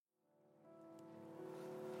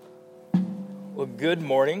Well, good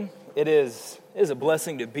morning. It is a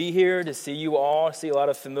blessing to be here, to see you all, see a lot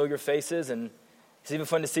of familiar faces, and it's even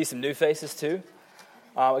fun to see some new faces too.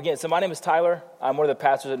 Again, so my name is Tyler. I'm one of the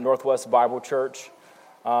pastors at Northwest Bible Church.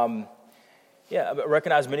 I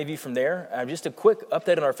recognize many of you from there. Just a quick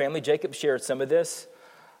update on our family. Jacob shared some of this.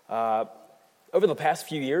 Over the past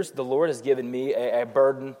few years, the Lord has given me a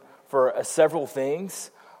burden for several things.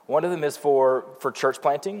 One of them is for church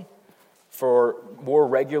planting, for more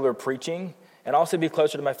regular preaching, and also be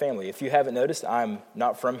closer to my family. If you haven't noticed, I'm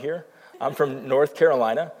not from here. I'm from North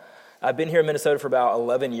Carolina. I've been here in Minnesota for about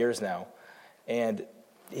 11 years now. And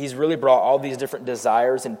he's really brought all these different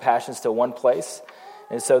desires and passions to one place.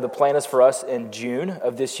 And so the plan is for us in June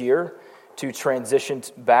of this year to transition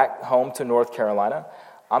back home to North Carolina.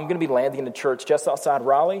 I'm going to be landing in a church just outside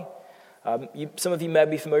Raleigh. Some of you may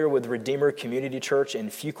be familiar with Redeemer Community Church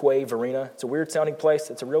in Fuquay, Varina. It's a weird-sounding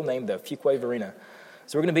place. It's a real name, though, Fuquay, Varina.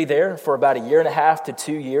 So we're going to be there for about 1.5 to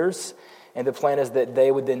 2 years, and the plan is that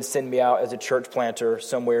they would then send me out as a church planter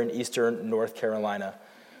somewhere in eastern North Carolina.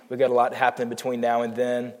 We've got a lot happening between now and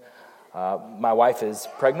then. My wife is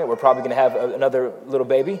pregnant. We're probably going to have another little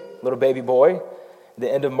baby boy,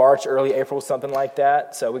 the end of March, early April, something like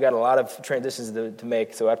that. So we got a lot of transitions to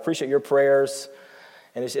make. So I appreciate your prayers.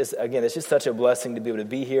 And it's just such a blessing to be able to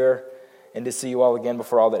be here and to see you all again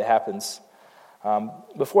before all that happens.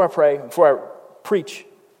 Before I preach,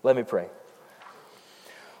 let me pray.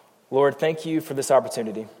 Lord, thank you for this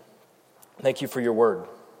opportunity. Thank you for your word.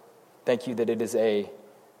 Thank you that it is a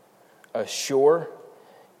sure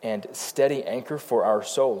and steady anchor for our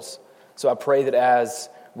souls. So I pray that as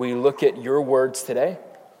we look at your words today,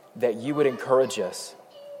 that you would encourage us,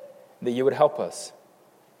 that you would help us.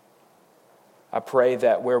 I pray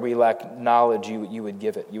that where we lack knowledge, you would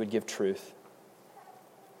give it. You would give truth.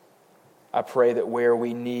 I pray that where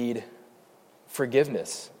we need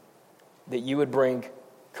forgiveness, that you would bring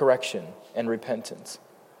correction and repentance.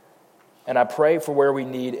 And I pray for where we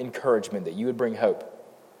need encouragement, that you would bring hope.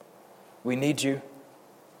 We need you.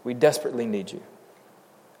 We desperately need you.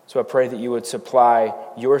 So I pray that you would supply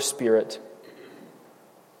your spirit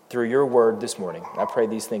through your word this morning. I pray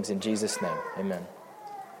these things in Jesus' name. Amen.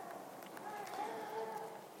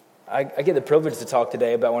 I get the privilege to talk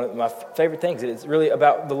today about one of my favorite things. It's really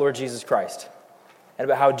about the Lord Jesus Christ and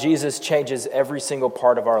about how Jesus changes every single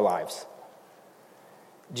part of our lives.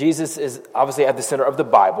 Jesus is obviously at the center of the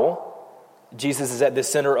Bible. Jesus is at the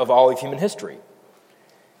center of all of human history.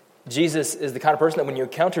 Jesus is the kind of person that when you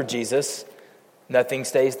encounter Jesus, nothing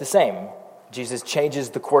stays the same. Jesus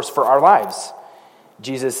changes the course for our lives.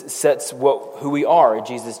 Jesus sets who we are.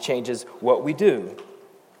 Jesus changes what we do.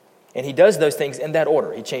 And he does those things in that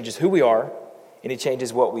order. He changes who we are, and he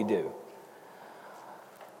changes what we do.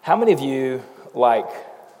 How many of you like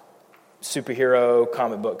superhero,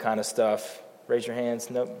 comic book kind of stuff? Raise your hands.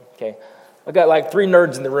 Nope. Okay. I got like 3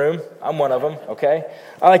 nerds in the room. I'm one of them, okay?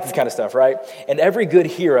 I like this kind of stuff, right? And every good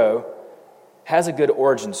hero has a good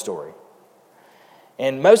origin story.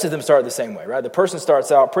 And most of them start the same way, right? The person starts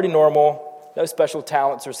out pretty normal, no special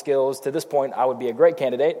talents or skills. To this point, I would be a great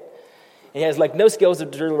candidate. He has like no skills to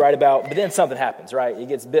really write about, but then something happens, right? He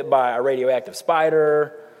gets bit by a radioactive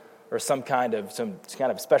spider or some kind of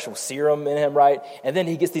special serum in him, right? And then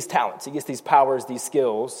he gets these talents, he gets these powers, these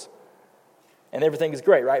skills, and everything is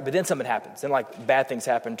great, right? But then something happens, and like bad things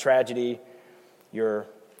happen, tragedy. Your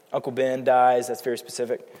Uncle Ben dies. That's very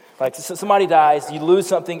specific. Like somebody dies, you lose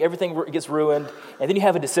something, everything gets ruined, and then you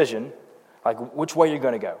have a decision, like which way you're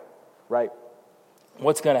going to go, right?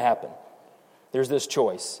 What's going to happen? There's this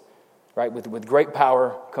choice. Right, with great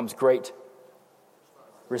power comes great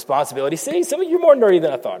responsibility. See, some of you are more nerdy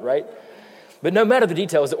than I thought, right? But no matter the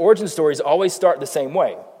details, the origin stories always start the same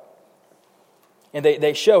way. And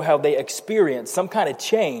they show how they experience some kind of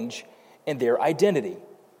change in their identity,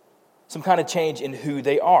 some kind of change in who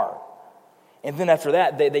they are. And then after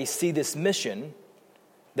that, they see this mission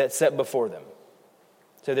that's set before them.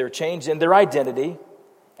 So they're changed in their identity,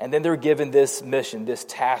 and then they're given this mission, this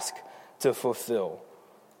task to fulfill.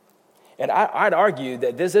 And I'd argue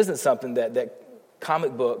that this isn't something that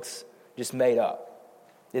comic books just made up.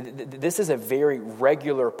 This is a very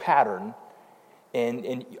regular pattern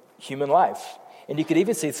in human life. And you could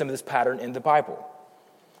even see some of this pattern in the Bible.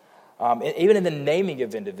 And even in the naming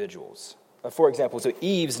of individuals. For example, so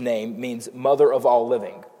Eve's name means mother of all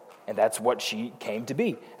living. And that's what she came to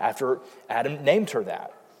be after Adam named her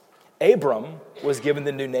that. Abram was given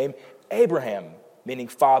the new name Abraham, meaning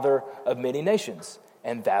father of many nations.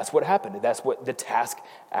 And that's what happened. That's what the task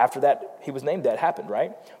after that he was named that happened,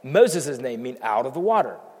 right? Moses' name means out of the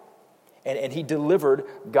water. And he delivered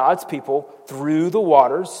God's people through the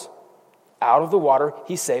waters. Out of the water,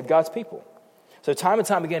 he saved God's people. So time and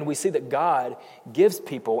time again, we see that God gives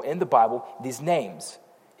people in the Bible these names.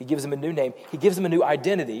 He gives them a new name. He gives them a new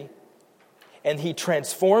identity. And he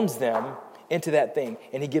transforms them into that thing.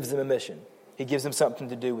 And he gives them a mission. He gives them something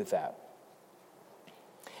to do with that.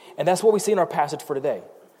 And that's what we see in our passage for today.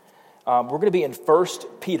 We're going to be in 1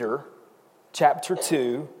 Peter chapter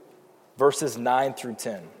 2, verses 9 through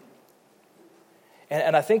 10.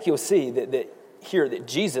 And I think you'll see that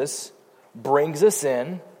Jesus brings us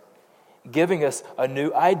in, giving us a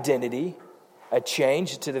new identity, a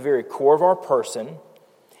change to the very core of our person,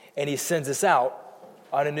 and he sends us out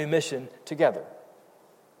on a new mission together.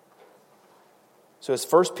 So it's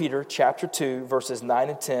 1 Peter chapter 2, verses 9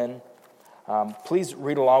 and 10. Please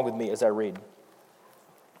read along with me as I read.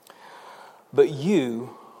 But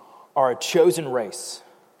you are a chosen race,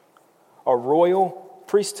 a royal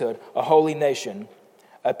priesthood, a holy nation,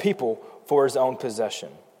 a people for his own possession,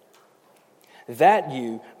 that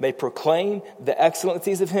you may proclaim the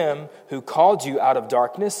excellencies of him who called you out of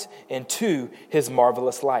darkness into his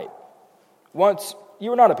marvelous light. Once you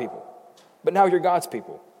were not a people, but now you're God's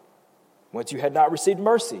people. Once you had not received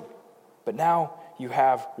mercy, but now you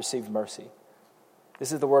have received mercy.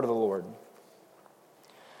 This is the word of the Lord.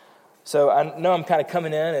 So I know I'm kind of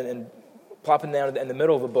coming in and plopping down in the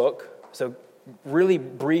middle of a book. So really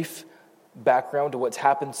brief background to what's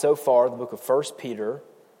happened so far in the book of 1 Peter.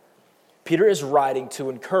 Peter is writing to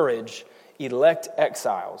encourage elect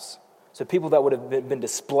exiles. So people that would have been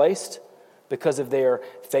displaced because of their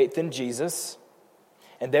faith in Jesus.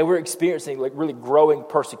 And they were experiencing like really growing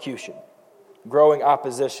persecution, growing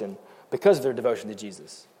opposition because of their devotion to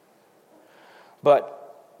Jesus. But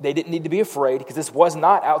they didn't need to be afraid because this was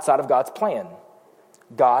not outside of God's plan.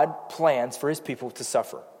 God plans for his people to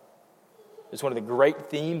suffer. It's one of the great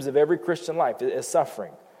themes of every Christian life is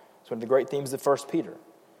suffering. It's one of the great themes of 1 Peter.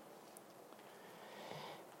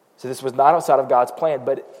 So this was not outside of God's plan,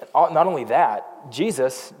 but not only that,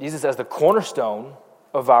 Jesus as the cornerstone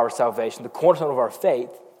of our salvation, the cornerstone of our faith,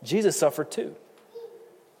 Jesus suffered too.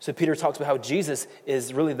 So Peter talks about how Jesus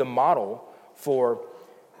is really the model for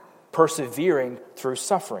persevering through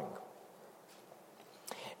suffering.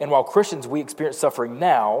 And while Christians, we experience suffering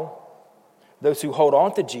now, those who hold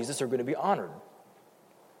on to Jesus are going to be honored.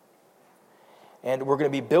 And we're going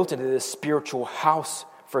to be built into this spiritual house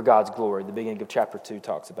for God's glory, the beginning of chapter 2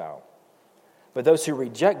 talks about. But those who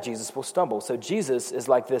reject Jesus will stumble. So Jesus is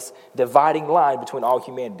like this dividing line between all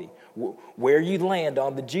humanity. Where you land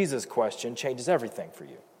on the Jesus question changes everything for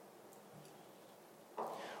you.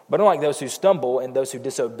 But unlike those who stumble and those who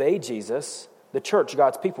disobey Jesus, the church,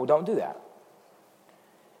 God's people, don't do that.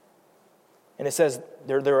 And it says,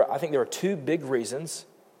 I think there are two big reasons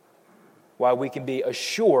why we can be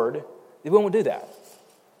assured that we won't do that.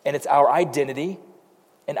 And it's our identity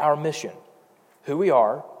and our mission, who we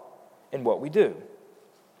are and what we do.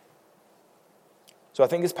 So I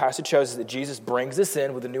think this passage shows us that Jesus brings us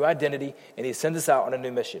in with a new identity and he sends us out on a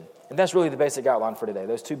new mission. And that's really the basic outline for today,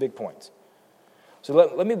 those two big points. So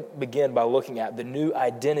let me begin by looking at the new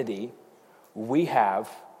identity we've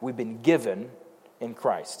been given in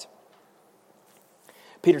Christ.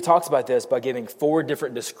 Peter talks about this by giving 4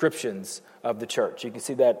 different descriptions of the church. You can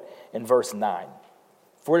see that in verse 9.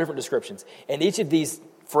 4 different descriptions. And each of these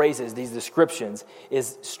phrases, these descriptions,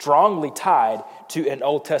 is strongly tied to an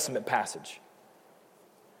Old Testament passage.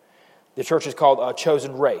 The church is called a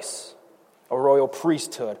chosen race, a royal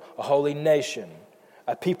priesthood, a holy nation,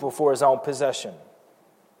 a people for his own possession.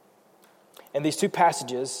 And these two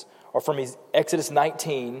passages are from Exodus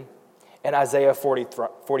 19 and Isaiah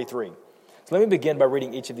 43. So let me begin by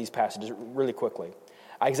reading each of these passages really quickly.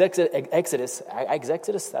 Exodus,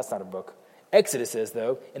 that's not a book. Exodus is,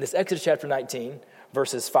 though, and it's Exodus chapter 19,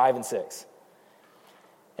 verses 5 and 6.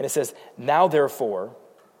 And it says, "Now therefore,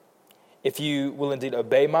 if you will indeed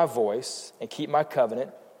obey my voice and keep my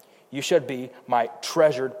covenant, you shall be my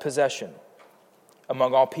treasured possession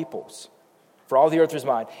among all peoples. For all the earth is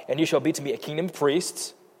mine, and you shall be to me a kingdom of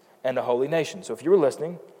priests and a holy nation." So if you were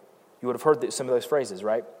listening, you would have heard some of those phrases,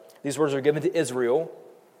 right? These words are given to Israel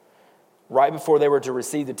right before they were to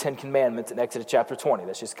receive the 10 Commandments in Exodus chapter 20.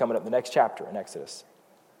 That's just coming up the next chapter in Exodus.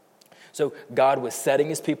 So God was setting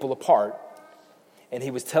his people apart, and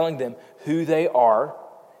he was telling them who they are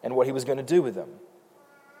and what he was going to do with them,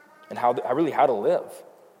 and how to live.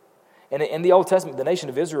 And in the Old Testament, the nation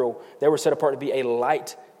of Israel, they were set apart to be a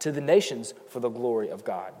light to the nations for the glory of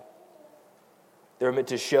God. They were meant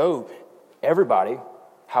to show everybody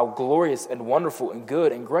how glorious and wonderful and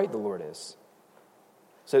good and great the Lord is.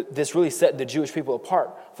 So this really set the Jewish people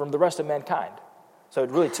apart from the rest of mankind. So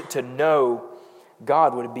really to know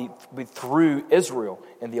God would be through Israel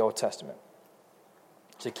in the Old Testament.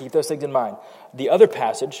 So keep those things in mind. The other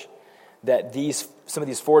passage that some of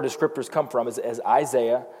these four descriptors come from is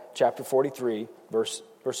Isaiah chapter 43,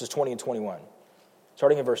 verses 20 and 21.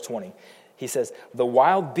 Starting in verse 20, he says, "The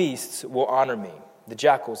wild beasts will honor me, the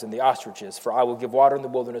jackals and the ostriches, for I will give water in the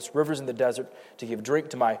wilderness, rivers in the desert, to give drink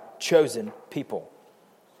to my chosen people,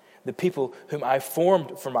 the people whom I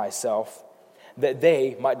formed for myself, that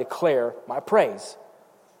they might declare my praise."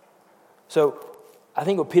 So I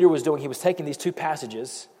think what Peter was doing, he was taking these two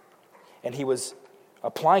passages and he was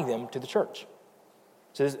applying them to the church.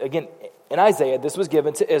 So again, in Isaiah, this was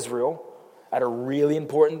given to Israel at a really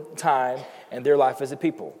important time in their life as a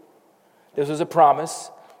people. This was a promise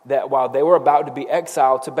that while they were about to be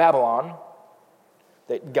exiled to Babylon,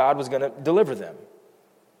 that God was going to deliver them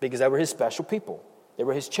because they were his special people. They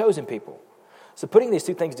were his chosen people. So putting these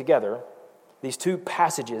two things together, these two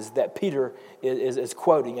passages that Peter is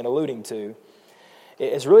quoting and alluding to,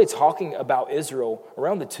 is really talking about Israel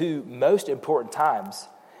around the two most important times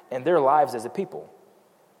in their lives as a people.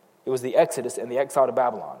 It was the Exodus and the exile to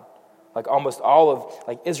Babylon. Like almost all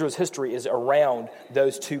of Israel's history is around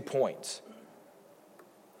those 2 points.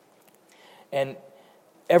 And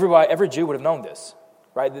every Jew would have known this,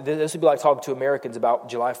 right? This would be like talking to Americans about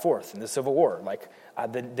July 4th and the Civil War.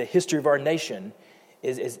 The history of our nation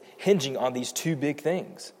is hinging on these two big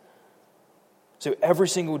things. So every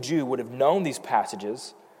single Jew would have known these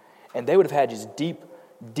passages, and they would have had just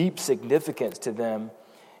deep significance to them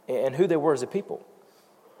and who they were as a people.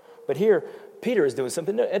 But here, Peter is doing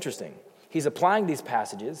something interesting. He's applying these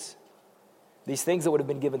passages, these things that would have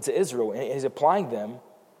been given to Israel, and he's applying them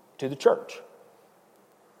to the church,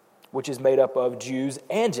 which is made up of Jews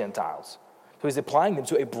and Gentiles. So he's applying them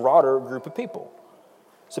to a broader group of people.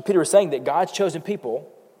 So Peter is saying that God's chosen people,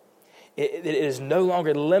 it is no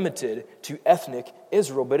longer limited to ethnic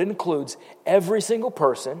Israel, but it includes every single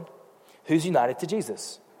person who's united to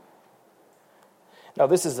Jesus. Now,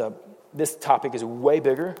 this topic is way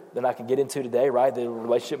bigger than I can get into today, right? The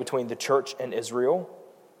relationship between the church and Israel.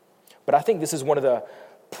 But I think this is one of the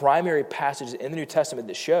primary passages in the New Testament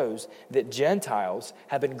that shows that Gentiles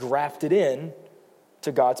have been grafted in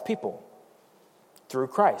to God's people through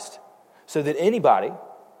Christ. So that anybody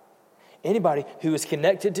who is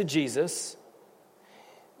connected to Jesus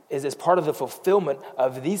is as part of the fulfillment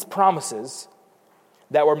of these promises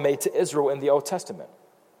that were made to Israel in the Old Testament.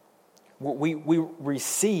 We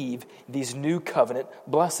receive these new covenant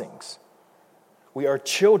blessings. We are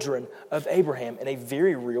children of Abraham in a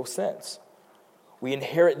very real sense. We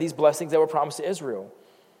inherit these blessings that were promised to Israel.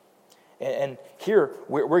 And here,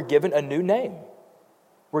 we're given a new name.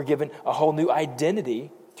 We're given a whole new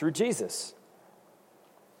identity through Jesus.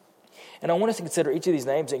 And I want us to consider each of these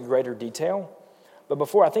names in greater detail. But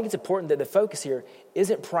before, I think it's important that the focus here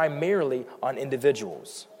isn't primarily on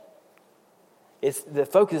individuals. The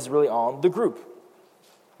focus is really on the group,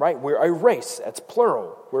 right? We're a race, that's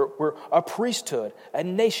plural. We're a priesthood, a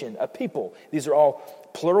nation, a people. These are all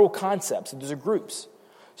plural concepts, and these are groups.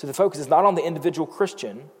 So the focus is not on the individual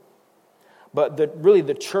Christian, but really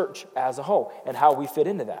the church as a whole and how we fit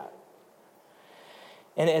into that.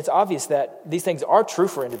 And it's obvious that these things are true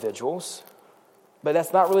for individuals, but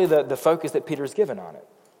that's not really the focus that Peter's given on it.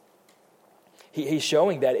 He's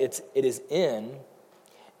showing that it is in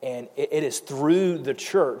and it is through the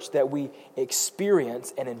church that we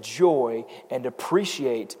experience and enjoy and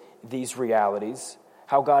appreciate these realities,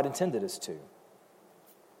 how God intended us to.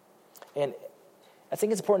 And I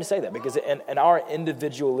think it's important to say that because in our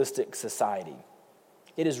individualistic society,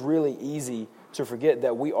 it is really easy to forget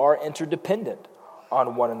that we are interdependent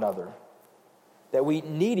on one another, that we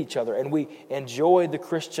need each other, and we enjoy the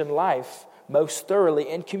Christian life most thoroughly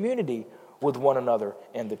in community with one another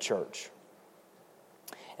in the church.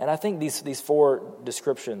 And I think these four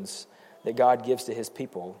descriptions that God gives to his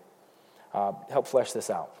people help flesh this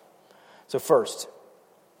out. So first,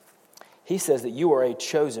 he says that you are a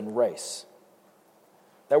chosen race.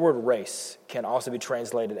 That word race can also be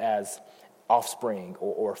translated as offspring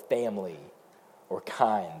or family or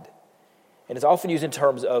kind. And it's often used in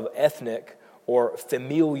terms of ethnic or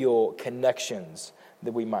familial connections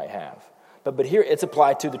that we might have. But here it's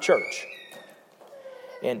applied to the church.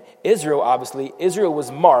 And Israel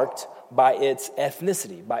was marked by its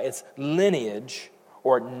ethnicity, by its lineage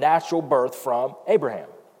or natural birth from Abraham,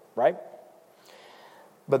 right?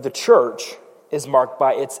 But the church is marked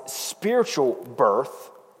by its spiritual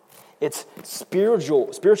birth, its spiritual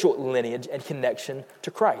lineage and connection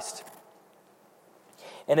to Christ.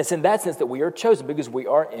 And it's in that sense that we are chosen because we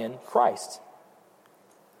are in Christ.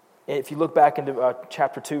 And if you look back into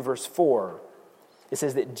chapter 2, verse 4, it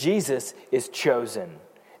says that Jesus is chosen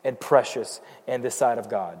and precious in the sight of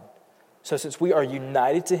God. So since we are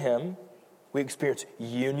united to him, we experience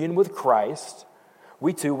union with Christ,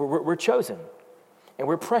 we too, we're chosen. And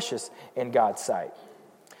we're precious in God's sight.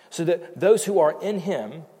 So that those who are in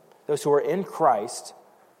him, those who are in Christ,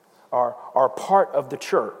 are part of the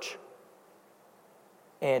church.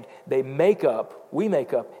 And we make up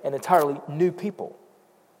an entirely new people.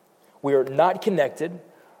 We are not connected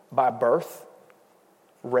by birth,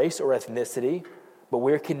 race, or ethnicity, but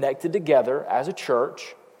we're connected together as a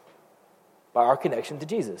church by our connection to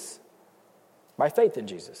Jesus, by faith in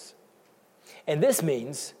Jesus. And this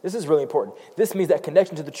is really important, this means that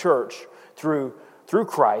connection to the church through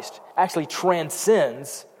Christ actually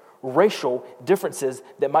transcends racial differences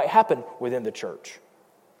that might happen within the church.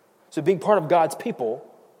 So being part of God's people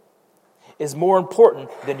is more important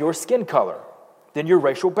than your skin color, than your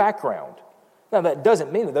racial background. Now, that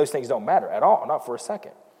doesn't mean that those things don't matter at all, not for a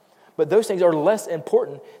second. But those things are less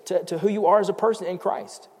important to who you are as a person in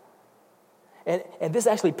Christ. And this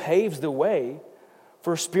actually paves the way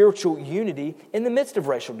for spiritual unity in the midst of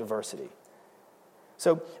racial diversity.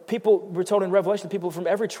 So we're told in Revelation, people from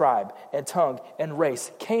every tribe and tongue and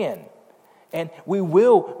race can, and we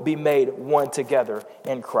will be made one together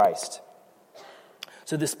in Christ.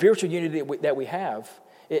 So the spiritual unity that we have,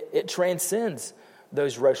 it transcends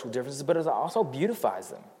those racial differences, but it also beautifies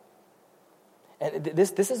them. And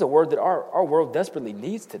this is a word that our world desperately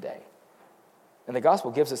needs today. And the gospel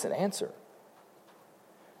gives us an answer.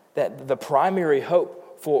 That the primary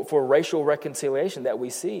hope for racial reconciliation that we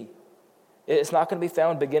see, it's not going to be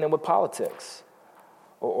found beginning with politics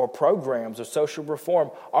or programs or social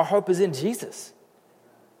reform. Our hope is in Jesus.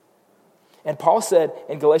 And Paul said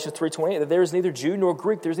in Galatians 3:28 that there is neither Jew nor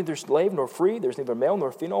Greek, there is neither slave nor free, there is neither male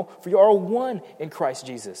nor female, for you are all one in Christ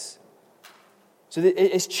Jesus. So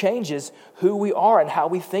it changes who we are and how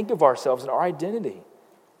we think of ourselves and our identity.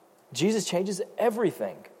 Jesus changes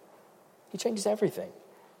everything. He changes everything.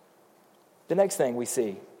 The next thing we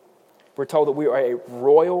see, we're told that we are a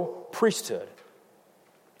royal priesthood.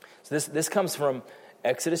 So this comes from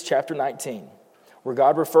Exodus chapter 19, where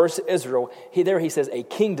God refers to Israel. He says a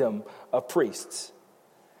kingdom of priests.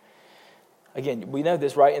 Again, we know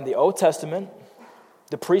this, right? In the Old Testament,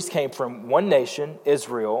 the priests came from one nation,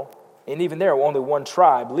 Israel, and even there, only one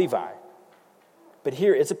tribe, Levi. But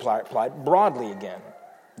here it's applied broadly again.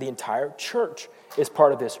 The entire church is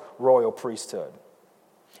part of this royal priesthood.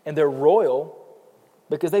 And they're royal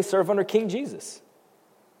because they serve under King Jesus.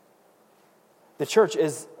 The church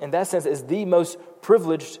is, in that sense, is the most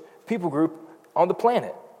privileged people group on the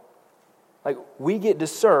planet. Like, we get to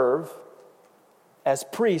serve as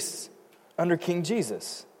priests under King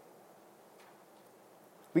Jesus.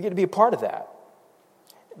 We get to be a part of that.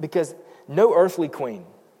 Because no earthly queen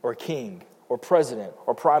or king or president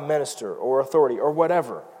or prime minister or authority or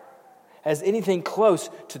whatever has anything close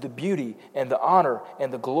to the beauty and the honor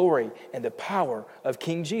and the glory and the power of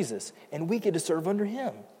King Jesus. And we get to serve under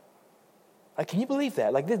him. Like, can you believe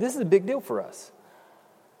that? Like, this is a big deal for us.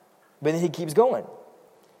 But then he keeps going.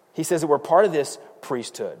 He says that we're part of this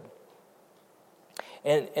priesthood.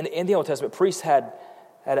 And in the Old Testament, priests had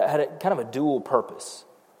a kind of a dual purpose.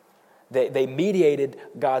 They mediated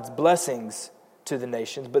God's blessings to the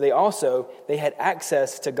nations, but they had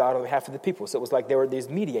access to God on behalf of the people. So it was like they were these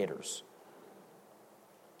mediators.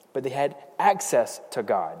 But they had access to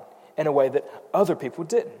God in a way that other people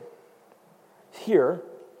didn't. Here,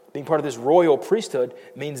 being part of this royal priesthood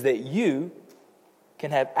means that you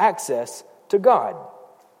can have access to God.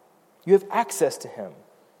 You have access to him.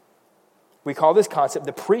 We call this concept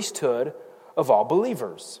the priesthood of all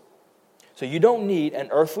believers. So you don't need an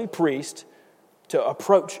earthly priest to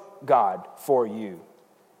approach God for you.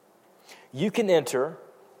 You can enter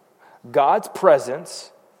God's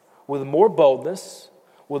presence with more boldness,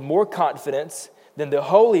 with more confidence than the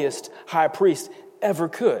holiest high priest ever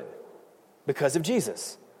could because of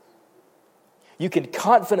Jesus. You can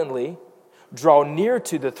confidently draw near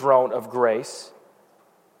to the throne of grace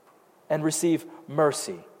and receive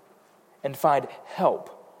mercy and find help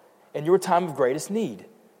in your time of greatest need.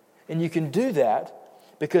 And you can do that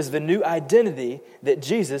because of the new identity that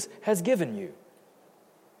Jesus has given you.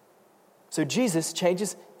 So Jesus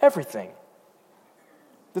changes everything.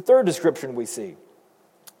 The third description we see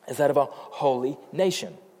is that of a holy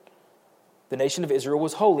nation. The nation of Israel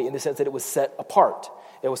was holy in the sense that it was set apart.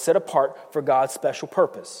 It was set apart for God's special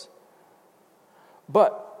purpose.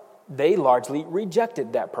 But they largely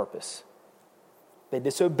rejected that purpose. They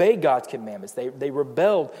disobeyed God's commandments. They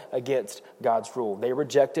rebelled against God's rule. They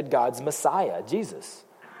rejected God's Messiah, Jesus.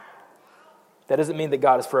 That doesn't mean that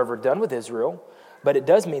God is forever done with Israel, but it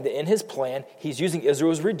does mean that in his plan, he's using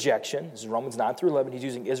Israel's rejection. This is Romans 9 through 11. He's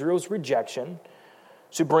using Israel's rejection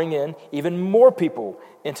to bring in even more people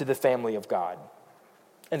into the family of God.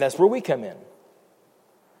 And that's where we come in.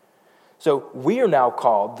 So we are now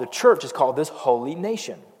called, the church is called this holy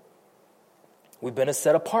nation. We've been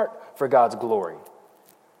set apart for God's glory.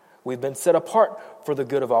 We've been set apart for the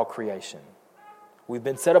good of all creation. We've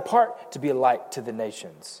been set apart to be a light to the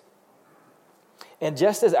nations. And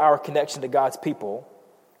just as our connection to God's people,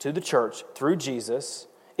 to the church, through Jesus,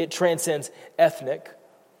 it transcends ethnic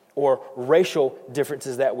or racial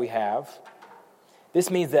differences that we have.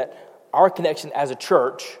 This means that our connection as a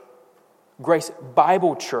church, Grace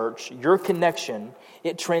Bible Church, your connection,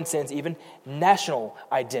 it transcends even national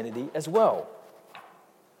identity as well.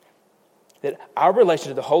 That our relation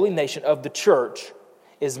to the holy nation of the church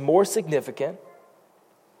is more significant,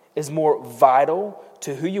 is more vital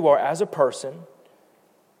to who you are as a person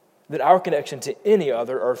than our connection to any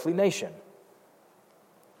other earthly nation.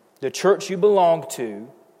 The church you belong to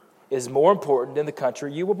is more important than the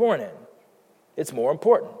country you were born in. It's more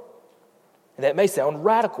important. And that may sound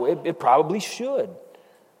radical. It probably should.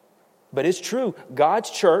 But it's true. God's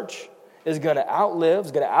church is going to outlive,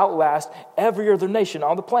 is going to outlast every other nation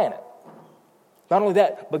on the planet. Not only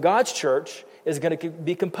that, but God's church is going to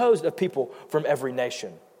be composed of people from every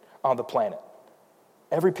nation on the planet.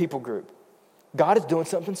 Every people group. God is doing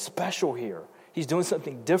something special here. He's doing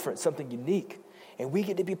something different, something unique. And we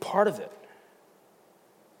get to be part of it.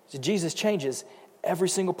 So Jesus changes every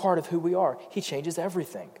single part of who we are. He changes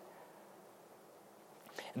everything.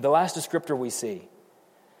 And the last descriptor we see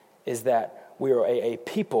is that we are a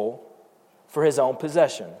people for his own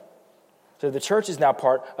possession. So the church is now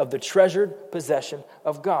part of the treasured possession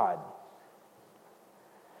of God.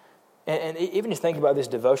 And even just think about this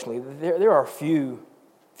devotionally, there are few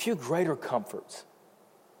greater comforts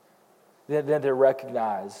than to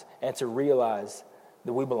recognize and to realize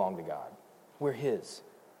that we belong to God. We're his.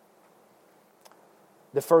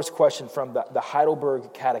 The first question from the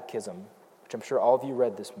Heidelberg Catechism, which I'm sure all of you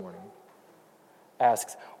read this morning,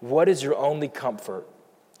 asks, what is your only comfort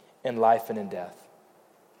in life and in death?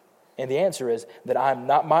 And the answer is that I am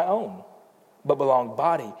not my own, but belong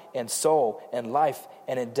body and soul and life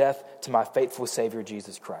and in death to my faithful Savior,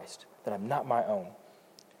 Jesus Christ. That I'm not my own.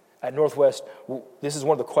 At Northwest, this is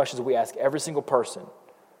one of the questions we ask every single person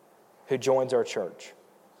who joins our church.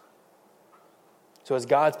 So as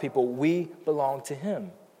God's people, we belong to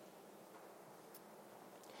him.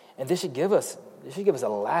 And this should give us a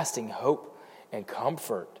lasting hope and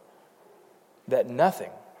comfort that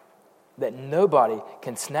nobody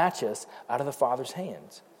can snatch us out of the Father's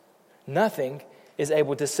hands. Nothing is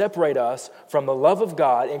able to separate us from the love of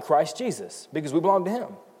God in Christ Jesus because we belong to him.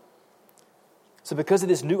 So because of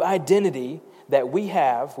this new identity that we've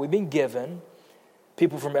been given,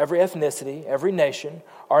 people from every ethnicity, every nation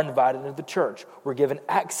are invited into the church. We're given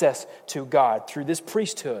access to God through this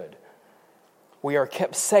priesthood. We are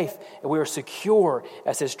kept safe and we are secure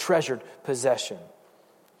as his treasured possession.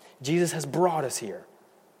 Jesus has brought us here.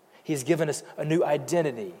 He's given us a new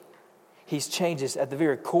identity. He's changed us at the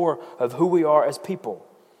very core of who we are as people.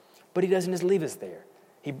 But he doesn't just leave us there.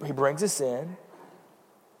 He brings us in.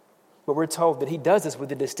 But we're told that he does this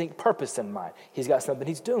with a distinct purpose in mind. He's got something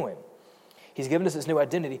he's doing. He's given us this new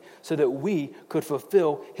identity so that we could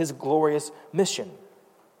fulfill his glorious mission.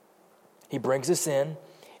 He brings us in,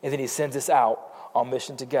 and then he sends us out on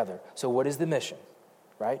mission together. So what is the mission,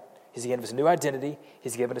 right? He's given us a new identity.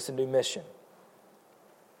 He's given us a new mission.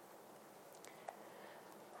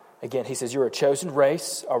 Again, he says, you're a chosen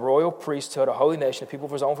race, a royal priesthood, a holy nation, a people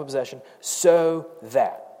for his own possession, so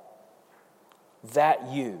that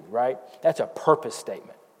you, right? That's a purpose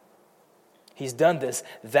statement. He's done this,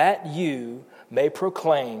 that you may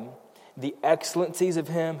proclaim the excellencies of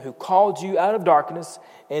him who called you out of darkness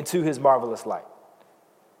into his marvelous light.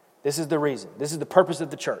 This is the reason. This is the purpose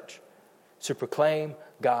of the church, to proclaim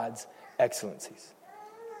God's excellencies.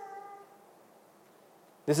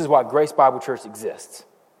 This is why Grace Bible Church exists,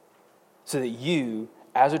 so that you,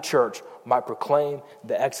 as a church, might proclaim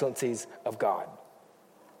the excellencies of God.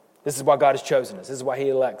 This is why God has chosen us. This is why he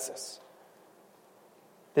elects us.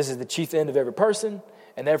 This is the chief end of every person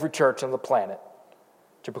and every church on the planet,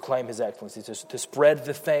 to proclaim his excellencies, to spread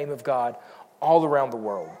the fame of God all around the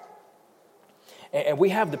world. And we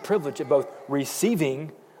have the privilege of both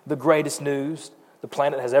receiving the greatest news the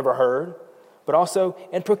planet has ever heard, but also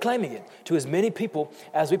in proclaiming it to as many people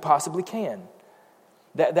as we possibly can.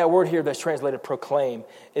 That word here that's translated proclaim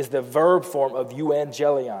is the verb form of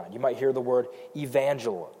euangelion. You might hear the word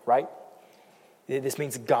evangel, right? This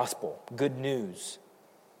means gospel, good news.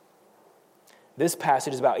 This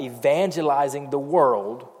passage is about evangelizing the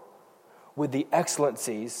world with the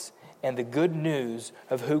excellencies and the good news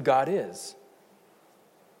of who God is.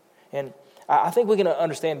 And I think we can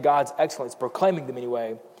understand God's excellence, proclaiming them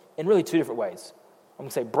anyway, in really two different ways. I'm going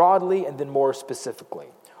to say broadly and then more specifically.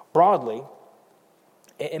 Broadly,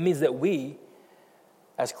 it means that we,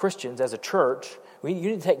 as Christians, as a church, you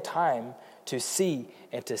need to take time to see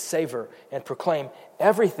and to savor and proclaim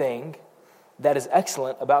everything that is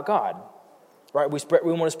excellent about God. Right? We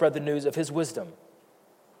want to spread the news of His wisdom,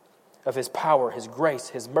 of His power, His grace,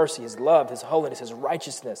 His mercy, His love, His holiness, His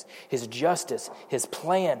righteousness, His justice, His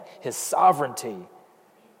plan, His sovereignty.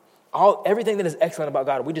 Everything that is excellent about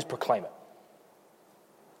God, we just proclaim it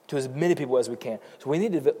to as many people as we can. So we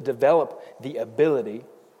need to develop the ability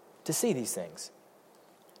to see these things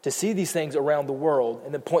around the world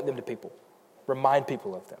and then point them to people, remind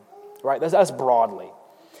people of them. Right? That's broadly.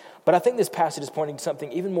 But I think this passage is pointing to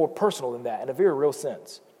something even more personal than that in a very real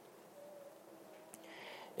sense.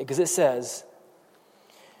 Because it says,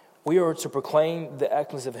 we are to proclaim the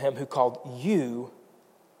excellence of Him who called you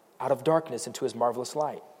out of darkness into His marvelous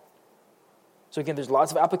light. So again, there's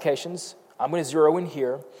lots of applications. I'm going to zero in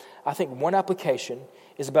here. I think one application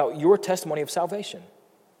is about your testimony of salvation.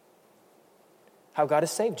 How God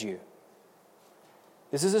has saved you.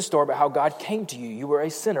 This is a story about how God came to you. You were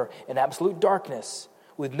a sinner in absolute darkness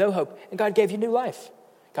with no hope, and God gave you new life.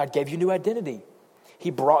 God gave you new identity.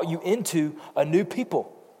 He brought you into a new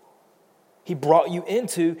people. He brought you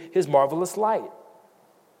into His marvelous light.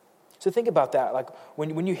 So think about that. Like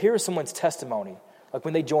when you hear someone's testimony, like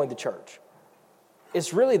when they joined the church,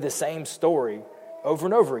 it's really the same story over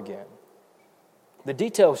and over again. The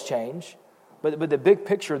details change, but the big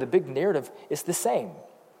picture, the big narrative is the same.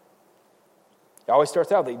 It always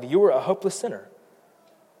starts out that you were a hopeless sinner.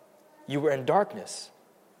 You were in darkness.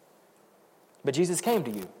 But Jesus came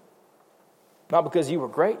to you. Not because you were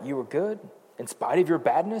great, you were good. In spite of your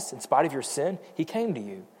badness, in spite of your sin, He came to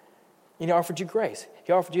you. And He offered you grace.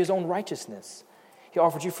 He offered you His own righteousness. He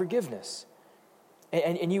offered you forgiveness.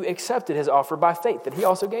 And you accepted His offer by faith that He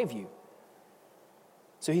also gave you.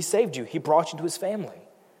 So He saved you. He brought you into His family.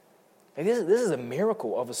 And this is a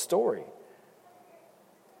miracle of a story.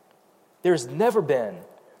 There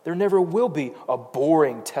never will be a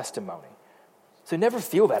boring testimony. So never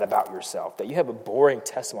feel that about yourself, that you have a boring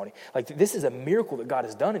testimony. Like this is a miracle that God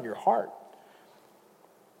has done in your heart.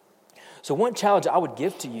 So one challenge I would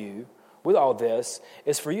give to you with all this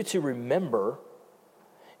is for you to remember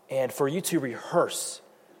and for you to rehearse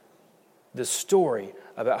the story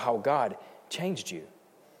about how God changed you,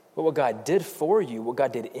 what God did for you, what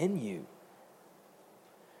God did in you.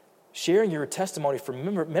 Sharing your testimony for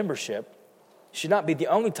membership should not be the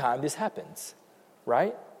only time this happens,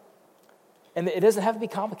 right? And it doesn't have to be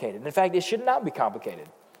complicated. In fact, it should not be complicated.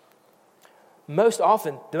 Most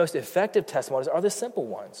often, the most effective testimonies are the simple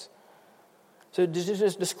ones. So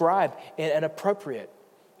just describe in an appropriate,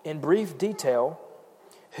 in brief detail,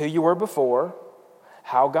 who you were before,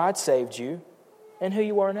 how God saved you, and who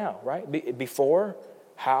you are now, right? Before,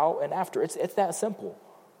 how, and after. It's that simple.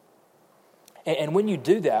 And when you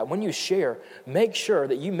do that, when you share, make sure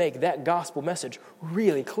that you make that gospel message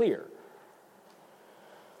really clear.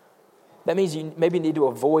 That means you maybe need to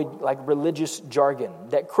avoid like religious jargon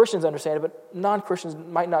that Christians understand, but non-Christians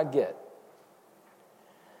might not get.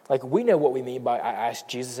 Like we know what we mean by I asked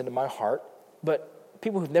Jesus into my heart, but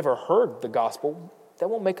people who've never heard the gospel, that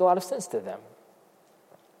won't make a lot of sense to them.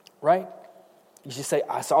 Right? You should say,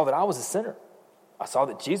 I saw that I was a sinner. I saw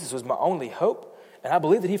that Jesus was my only hope, and I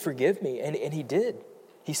believe that He forgave me, and He did.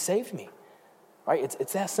 He saved me. Right?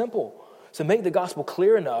 It's that simple. So make the gospel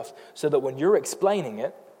clear enough so that when you're explaining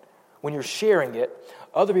it, when you're sharing it,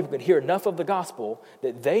 other people can hear enough of the gospel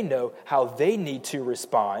that they know how they need to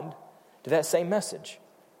respond to that same message.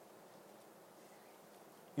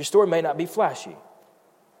 Your story may not be flashy,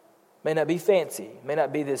 may not be fancy, may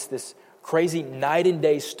not be this crazy night and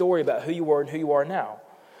day story about who you were and who you are now.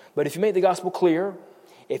 But if you make the gospel clear,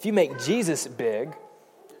 if you make Jesus big,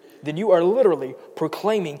 then you are literally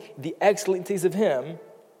proclaiming the excellencies of Him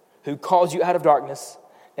who calls you out of darkness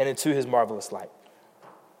and into His marvelous light.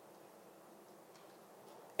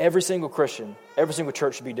 Every single Christian, every single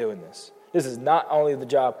church should be doing this. This is not only the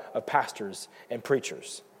job of pastors and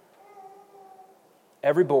preachers.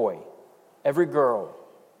 Every boy, every girl,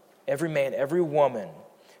 every man, every woman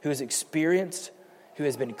who has experienced, who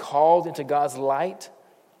has been called into God's light,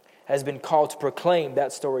 has been called to proclaim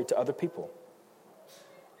that story to other people.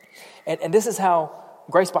 And this is how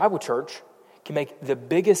Grace Bible Church can make the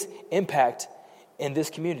biggest impact in this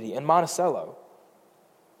community, in Monticello,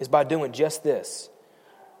 is by doing just this.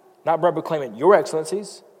 Not by proclaiming your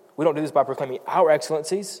excellencies. We don't do this by proclaiming our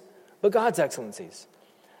excellencies, but God's excellencies.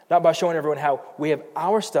 Not by showing everyone how we have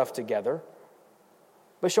our stuff together,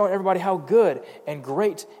 but showing everybody how good and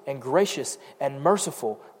great and gracious and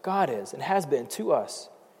merciful God is and has been to us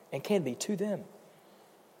and can be to them.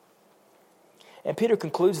 And Peter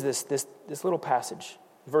concludes this little passage,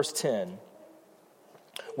 verse 10,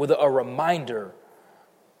 with a reminder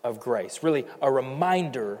of grace, really a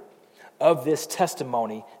reminder of this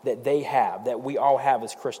testimony that they have, that we all have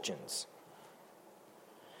as Christians.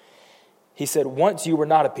 He said, once you were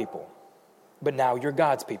not a people, but now you're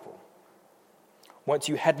God's people. Once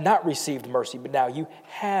you had not received mercy, but now you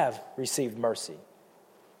have received mercy.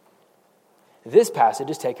 This passage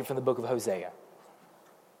is taken from the book of Hosea.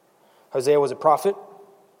 Hosea was a prophet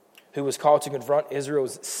who was called to confront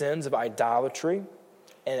Israel's sins of idolatry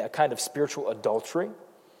and a kind of spiritual adultery.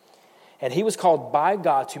 And he was called by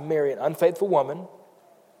God to marry an unfaithful woman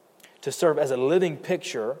to serve as a living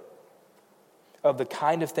picture of the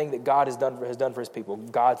kind of thing that God has done for his people,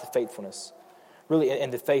 God's faithfulness, really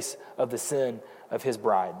in the face of the sin of his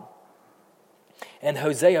bride. And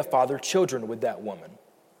Hosea fathered children with that woman.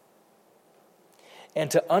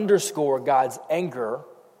 And to underscore God's anger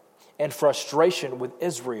and frustration with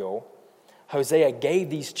Israel, Hosea gave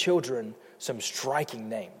these children some striking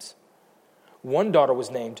names. One daughter was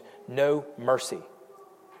named No Mercy,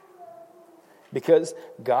 because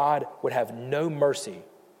God would have no mercy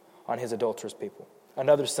on his adulterous people.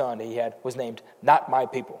 Another son he had was named Not My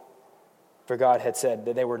People, for God had said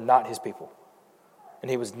that they were not his people,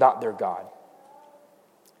 and he was not their God.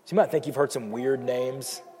 So you might think you've heard some weird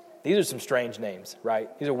names. These are some strange names, right?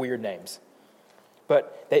 These are weird names.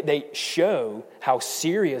 But they show how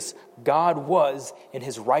serious God was in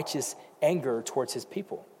his righteous anger towards his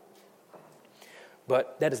people.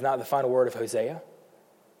 But that is not the final word of Hosea.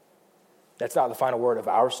 That's not the final word of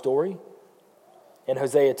our story. In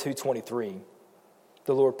Hosea 2:23,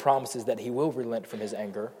 the Lord promises that he will relent from his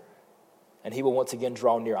anger and he will once again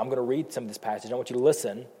draw near. I'm going to read some of this passage. I want you to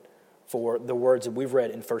listen for the words that we've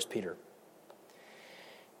read in 1 Peter.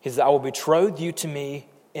 He says, I will betroth you to me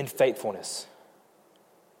in faithfulness,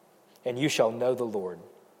 and you shall know the Lord.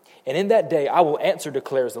 And in that day I will answer,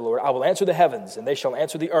 declares the Lord. I will answer the heavens, and they shall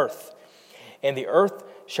answer the earth. And the earth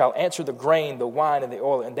shall answer the grain, the wine, and the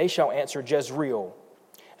oil, and they shall answer Jezreel.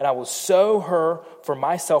 And I will sow her for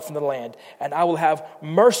myself in the land, and I will have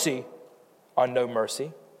mercy on no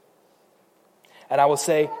mercy. And I will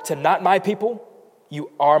say to not my people,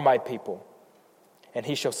 you are my people. And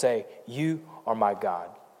he shall say, you are my God.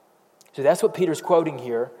 So that's what Peter's quoting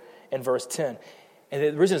here in verse 10. And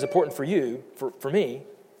the reason it's important for you, for me,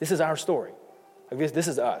 this is our story. This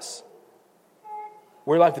is us.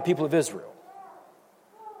 We're like the people of Israel.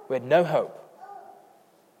 We had no hope.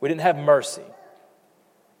 We didn't have mercy.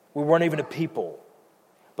 We weren't even a people.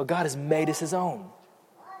 But God has made us his own.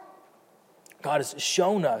 God has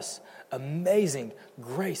shown us amazing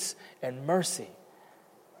grace and mercy.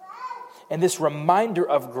 And this reminder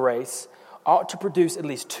of grace ought to produce at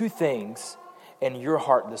least two things in your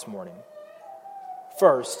heart this morning.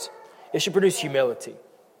 First, it should produce humility.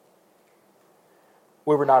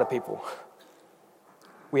 We were not a people.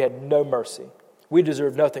 We had no mercy. We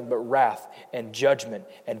deserve nothing but wrath and judgment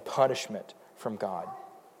and punishment from God.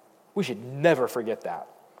 We should never forget that.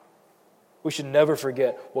 We should never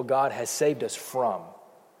forget what God has saved us from.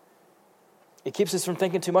 It keeps us from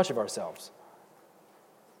thinking too much of ourselves.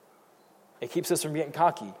 It keeps us from getting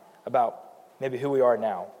cocky about maybe who we are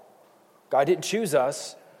now. God didn't choose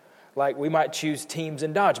us like we might choose teams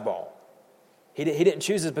in dodgeball. He didn't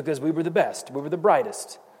choose us because we were the best. We were the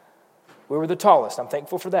brightest. We were the tallest. I'm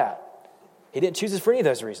thankful for that. He didn't choose us for any of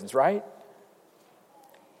those reasons, right?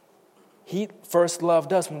 He first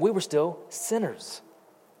loved us when we were still sinners.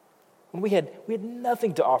 When we had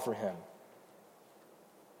nothing to offer him.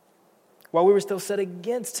 While we were still set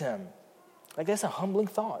against him. Like, that's a humbling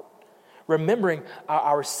thought. Remembering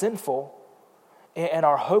our sinful and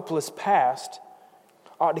our hopeless past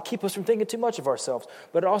ought to keep us from thinking too much of ourselves.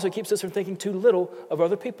 But it also keeps us from thinking too little of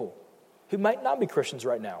other people who might not be Christians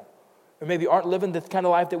right now. Or maybe aren't living the kind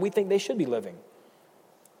of life that we think they should be living.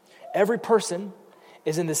 Every person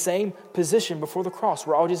is in the same position before the cross.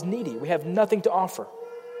 We're all just needy. We have nothing to offer.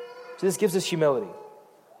 So this gives us humility.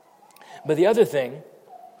 But the other thing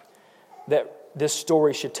that this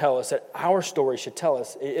story should tell us, that our story should tell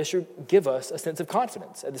us, it should give us a sense of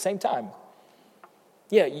confidence at the same time.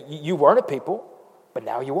 Yeah, you weren't a people, but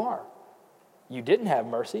now you are. You didn't have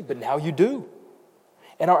mercy, but now you do.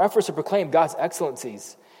 And our efforts to proclaim God's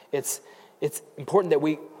excellencies, it's important that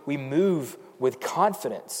we move with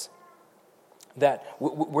confidence, that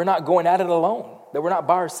we're not going at it alone, that we're not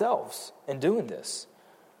by ourselves in doing this,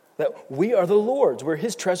 that we are the Lord's, we're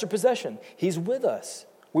his treasured possession. He's with us.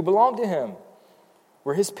 We belong to him.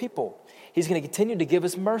 We're his people. He's going to continue to give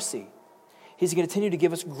us mercy. He's going to continue to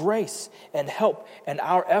give us grace and help in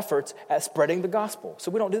our efforts at spreading the gospel.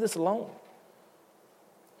 So we don't do this alone.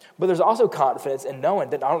 But there's also confidence in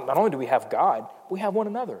knowing that not only do we have God, we have one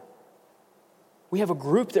another. We have a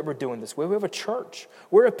group that we're doing this with. We have a church.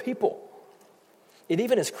 We're a people. And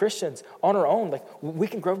even as Christians, on our own, like, we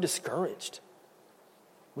can grow discouraged.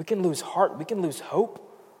 We can lose heart. We can lose hope.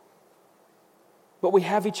 But we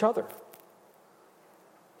have each other.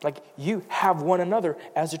 Like, you have one another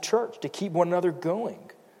as a church to keep one another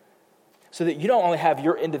going. So that you don't only have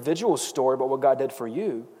your individual story about what God did for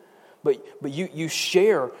you, but you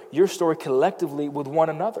share your story collectively with one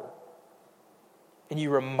another. And you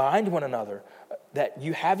remind one another that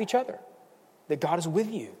you have each other, that God is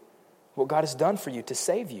with you, what God has done for you to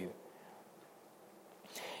save you.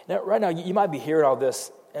 Now, right now, you might be hearing all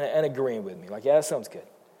this and agreeing with me. Like, yeah, that sounds good.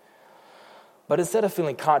 But instead of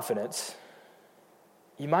feeling confidence,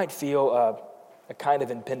 you might feel a kind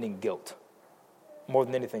of impending guilt more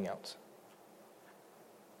than anything else.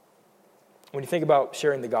 When you think about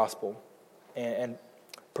sharing the gospel and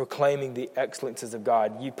proclaiming the excellences of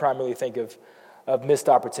God, you primarily think of missed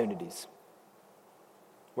opportunities,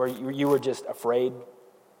 where you were just afraid,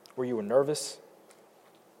 where you were nervous.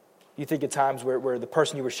 You think of times where the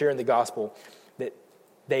person you were sharing the gospel, that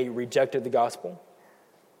they rejected the gospel,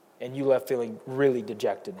 and you left feeling really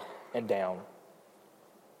dejected and down.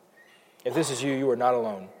 If this is you, you are not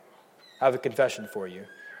alone. I have a confession for you.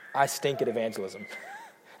 I stink at evangelism.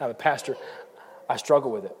 I'm a pastor. I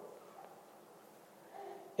struggle with it.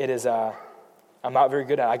 It is, I'm not very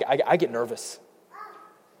good at it. I get nervous.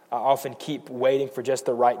 I often keep waiting for just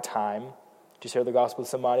the right time to share the gospel with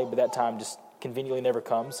somebody, but that time just conveniently never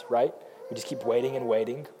comes, right? We just keep waiting and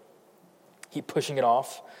waiting, keep pushing it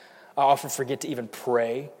off. I often forget to even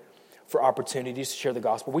pray for opportunities to share the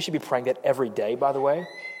gospel. We should be praying that every day, by the way.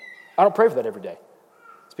 I don't pray for that every day.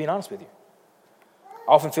 Just being honest with you.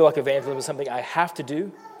 I often feel like evangelism is something I have to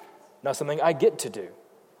do, not something I get to do.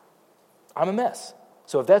 I'm a mess.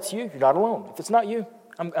 So if that's you, you're not alone. If it's not you,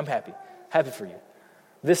 I'm happy. Happy for you.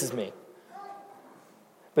 This is me.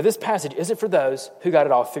 But this passage isn't for those who got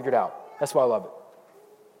it all figured out. That's why I love it.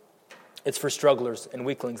 It's for strugglers and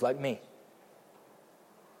weaklings like me.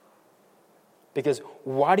 Because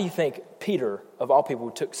why do you think Peter, of all people,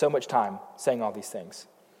 took so much time saying all these things?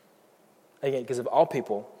 Again, because of all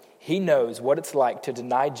people, he knows what it's like to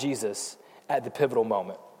deny Jesus at the pivotal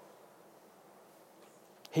moment.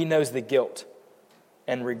 He knows the guilt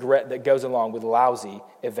and regret that goes along with lousy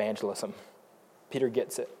evangelism. Peter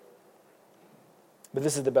gets it. But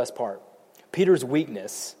this is the best part. Peter's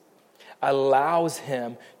weakness allows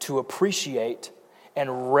him to appreciate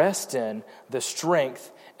and rest in the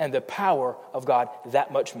strength and the power of God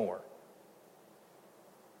that much more.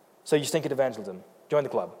 So you stink at evangelism. Join the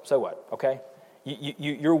club. So what? Okay?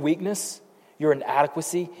 Your weakness, your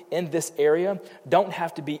inadequacy in this area don't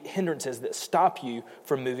have to be hindrances that stop you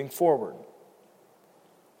from moving forward.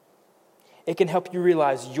 It can help you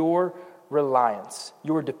realize your reliance,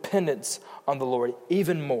 your dependence on the Lord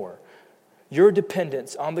even more. Your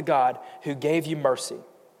dependence on the God who gave you mercy.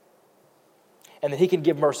 And that he can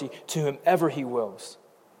give mercy to whomever he wills.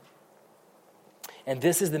 And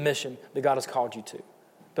this is the mission that God has called you to.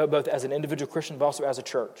 But both as an individual Christian, but also as a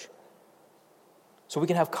church. So we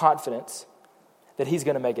can have confidence that he's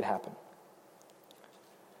going to make it happen.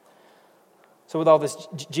 So with all this,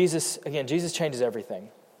 Jesus changes everything.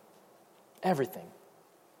 Everything.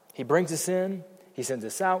 He brings us in. He sends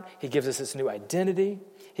us out. He gives us this new identity.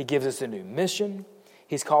 He gives us a new mission.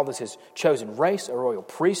 He's called us his chosen race, a royal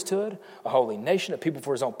priesthood, a holy nation, a people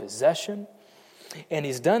for his own possession. And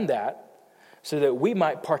he's done that so that we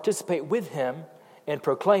might participate with him in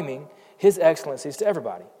proclaiming his excellencies to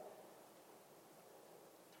everybody.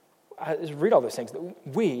 I just read all those things.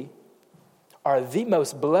 We are the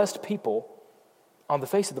most blessed people on the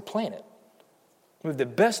face of the planet. We have the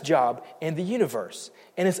best job in the universe.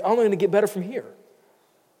 And it's only going to get better from here.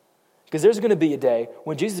 Because there's going to be a day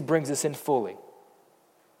when Jesus brings us in fully.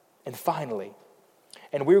 And finally.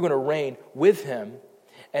 And we're going to reign with him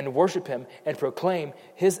and worship him and proclaim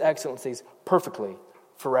his excellencies perfectly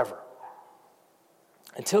forever.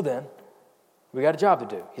 Until then, we got a job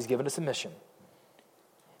to do. He's given us a mission.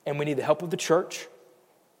 And we need the help of the church.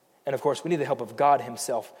 And of course, we need the help of God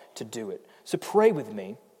himself to do it. So pray with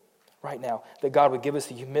me right now that God would give us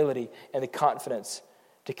the humility and the confidence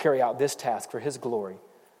to carry out this task for his glory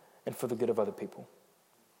and for the good of other people.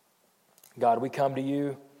 God, we come to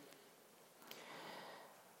you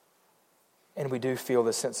and we do feel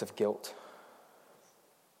this sense of guilt.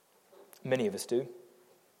 Many of us do.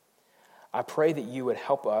 I pray that you would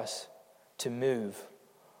help us to move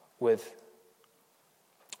with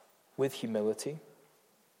with humility,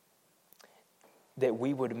 that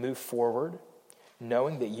we would move forward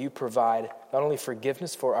knowing that you provide not only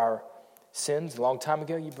forgiveness for our sins a long time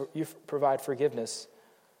ago, you provide forgiveness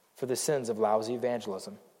for the sins of lousy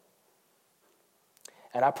evangelism.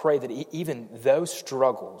 And I pray that even those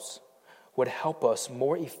struggles would help us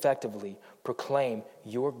more effectively proclaim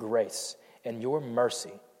your grace and your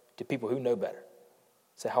mercy to people who know better.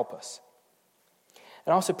 So help us.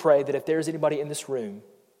 And I also pray that if there's anybody in this room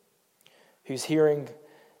who's hearing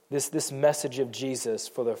this message of Jesus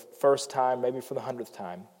for the first time, maybe for the 100th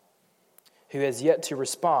time, who has yet to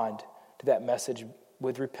respond to that message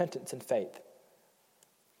with repentance and faith,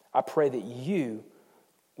 I pray that you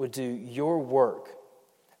would do your work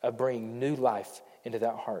of bringing new life into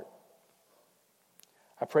that heart.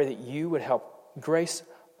 I pray that you would help Grace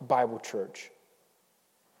Bible Church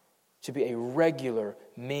to be a regular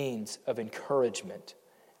means of encouragement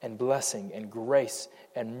and blessing and grace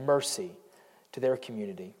and mercy to their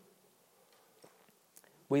community.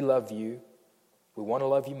 We love you. We want to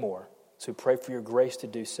love you more. So pray for your grace to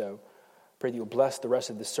do so. Pray that you'll bless the rest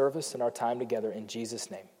of the service and our time together in Jesus'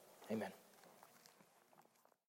 name. Amen.